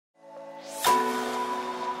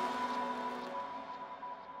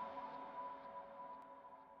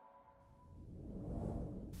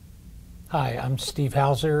Hi, I'm Steve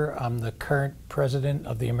Hauser. I'm the current president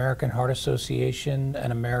of the American Heart Association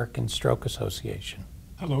and American Stroke Association.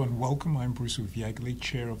 Hello and welcome. I'm Bruce Uviagli,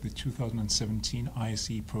 chair of the 2017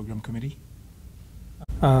 ISC Program Committee.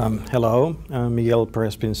 Hello, I'm Miguel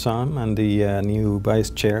Perez-Pinzon. I'm the new vice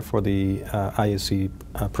chair for the ISC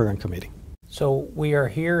Program Committee. So we are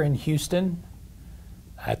here in Houston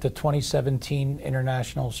at the 2017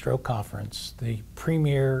 International Stroke Conference, the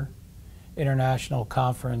premier international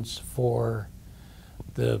conference for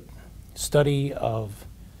the study of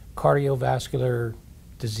cardiovascular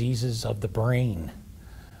diseases of the brain,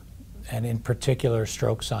 and in particular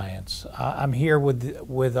stroke science. I'm here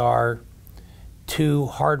with our two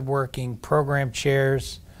hardworking program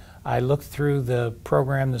chairs. I looked through the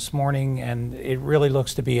program this morning and it really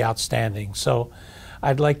looks to be outstanding. So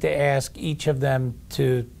I'd like to ask each of them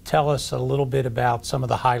to tell us a little bit about some of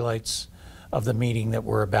the highlights of the meeting that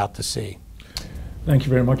we're about to see. Thank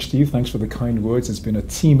you very much, Steve. Thanks for the kind words. It's been a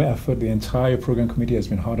team effort. The entire program committee has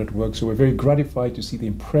been hard at work, so we're very gratified to see the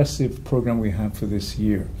impressive program we have for this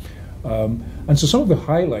year. And so some of the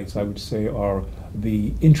highlights, I would say, are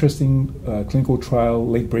the interesting clinical trial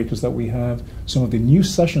late breakers that we have, some of the new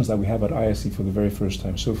sessions that we have at ISC for the very first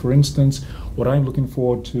time. So for instance, what I'm looking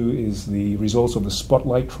forward to is the results of the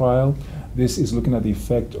Spotlight trial. This is looking at the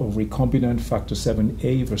effect of recombinant factor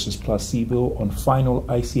 7A versus placebo on final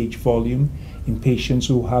ICH volume in patients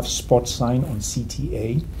who have spot sign on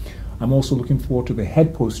CTA. I'm also looking forward to the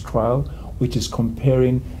head post trial, which is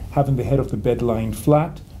comparing having the head of the bed lying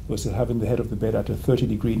flat versus having the head of the bed at a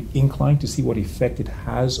 30-degree incline to see what effect it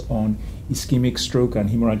has on ischemic stroke and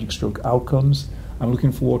hemorrhagic stroke outcomes. I'm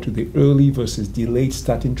looking forward to the early versus delayed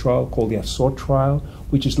statin trial called the ASSORT trial,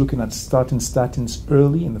 which is looking at starting statins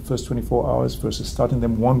early in the first 24 hours versus starting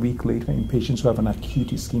them 1 week later in patients who have an acute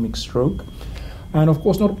ischemic stroke. And of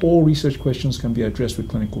course, not all research questions can be addressed with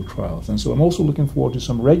clinical trials. And so I'm also looking forward to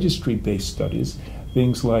some registry-based studies,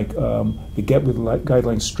 things like the Get With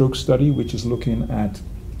Guidelines Stroke study, which is looking at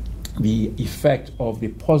the effect of the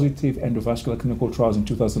positive endovascular clinical trials in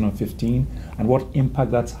 2015 and what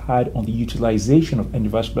impact that's had on the utilization of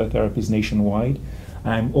endovascular therapies nationwide.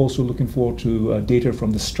 I'm also looking forward to data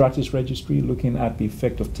from the Stratis registry looking at the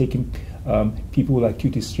effect of taking people with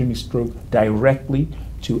acute ischemic stroke directly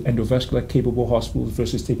to endovascular capable hospitals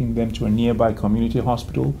versus taking them to a nearby community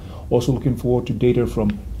hospital. Also looking forward to data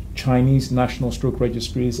from Chinese national stroke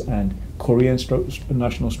registries and Korean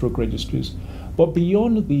national stroke registries. But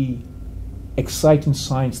beyond the exciting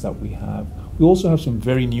science that we have, we also have some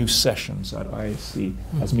very new sessions at ISC,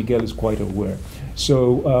 as Miguel is quite aware.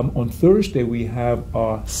 So on Thursday, we have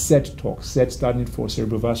our SET talks, SET standing for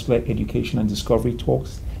Cerebrovascular Education and Discovery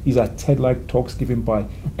talks. These are TED-like talks given by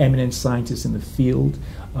eminent scientists in the field,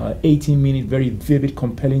 18-minute, very vivid,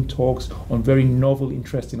 compelling talks on very novel,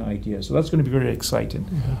 interesting ideas. So that's going to be very exciting.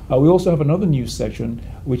 We also have another new session,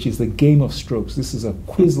 which is the Game of Strokes. This is a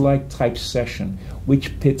quiz-like type session,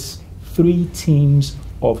 which pits 3 teams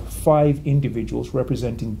of 5 individuals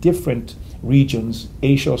representing different regions,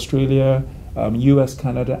 Asia, Australia, US,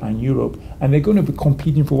 Canada, and Europe, and they're going to be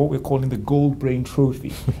competing for what we're calling the Gold Brain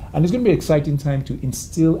Trophy. And it's going to be an exciting time to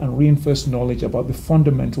instill and reinforce knowledge about the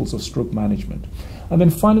fundamentals of stroke management. And then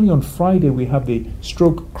finally on Friday, we have the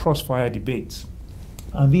Stroke Crossfire debates.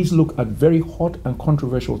 And these look at very hot and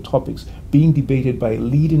controversial topics being debated by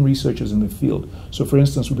leading researchers in the field. So for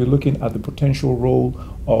instance, we'll be looking at the potential role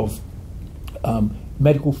of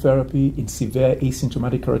medical therapy in severe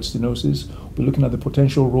asymptomatic carotid stenosis. We're looking at the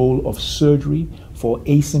potential role of surgery for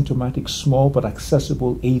asymptomatic small but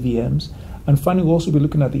accessible AVMs. And finally, we'll also be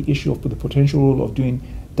looking at the issue of the potential role of doing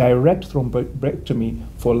direct thrombectomy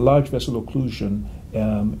for large vessel occlusion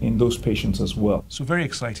in those patients as well. So very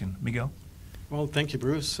exciting. Miguel? Well, thank you,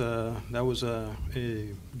 Bruce. That was a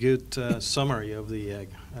good summary of the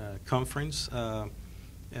conference. I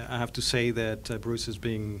have to say that Bruce is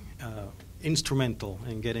being instrumental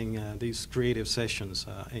in getting these creative sessions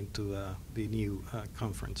into the new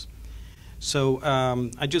conference. So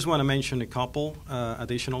I just want to mention a couple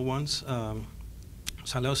additional ones.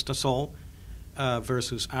 Salostazol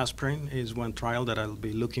versus aspirin is one trial that I'll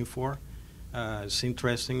be looking for. It's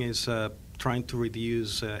interesting, is trying to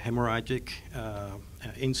reduce hemorrhagic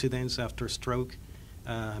incidents after stroke,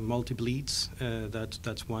 multi-bleeds.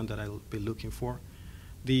 That's one that I'll be looking for.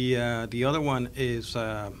 The other one is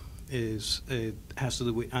it has to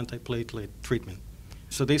do with antiplatelet treatment.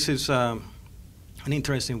 So this is an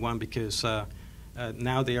interesting one because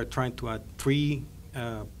now they are trying to add 3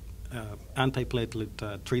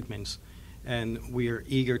 antiplatelet treatments, and we are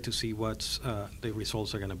eager to see what the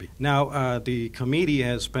results are going to be. Now, the committee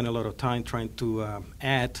has spent a lot of time trying to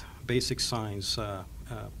add basic science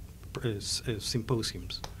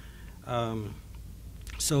symposiums.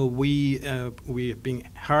 So we have been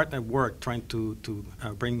hard at work trying to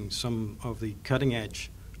bring some of the cutting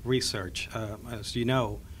edge research. As you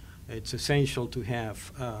know, it's essential to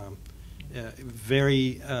have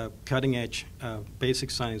very cutting edge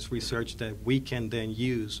basic science research that we can then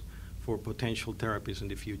use for potential therapies in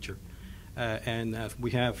the future. And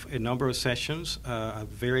we have a number of sessions,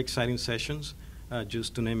 very exciting sessions,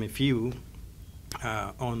 just to name a few.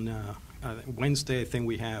 On Wednesday, I think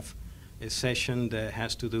we have a session that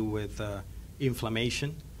has to do with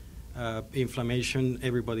inflammation. Inflammation,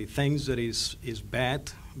 everybody thinks that is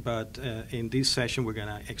bad, but in this session we're going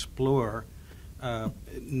to explore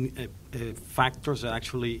factors that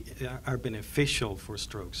actually are beneficial for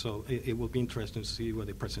stroke. So it will be interesting to see what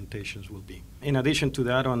the presentations will be. In addition to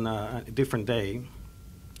that, on a different day,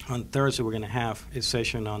 on Thursday we're going to have a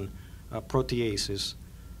session on proteases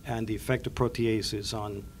and the effect of proteases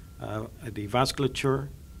on the vasculature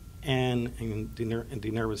and in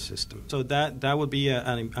the nervous system. So that would be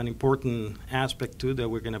an important aspect too that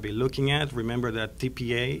we're going to be looking at. Remember that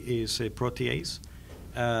TPA is a protease.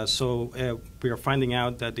 So we are finding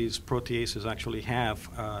out that these proteases actually have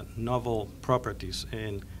novel properties,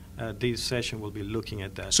 and this session will be looking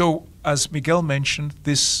at that. So, as Miguel mentioned,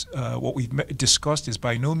 this what we've discussed is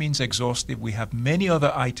by no means exhaustive. We have many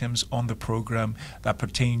other items on the program that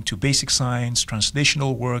pertain to basic science,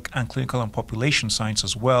 translational work, and clinical and population science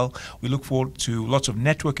as well. We look forward to lots of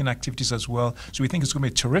networking activities as well. So we think it's going to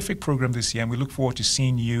be a terrific program this year, and we look forward to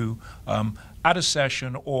seeing you at a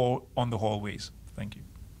session or on the hallways. Thank you.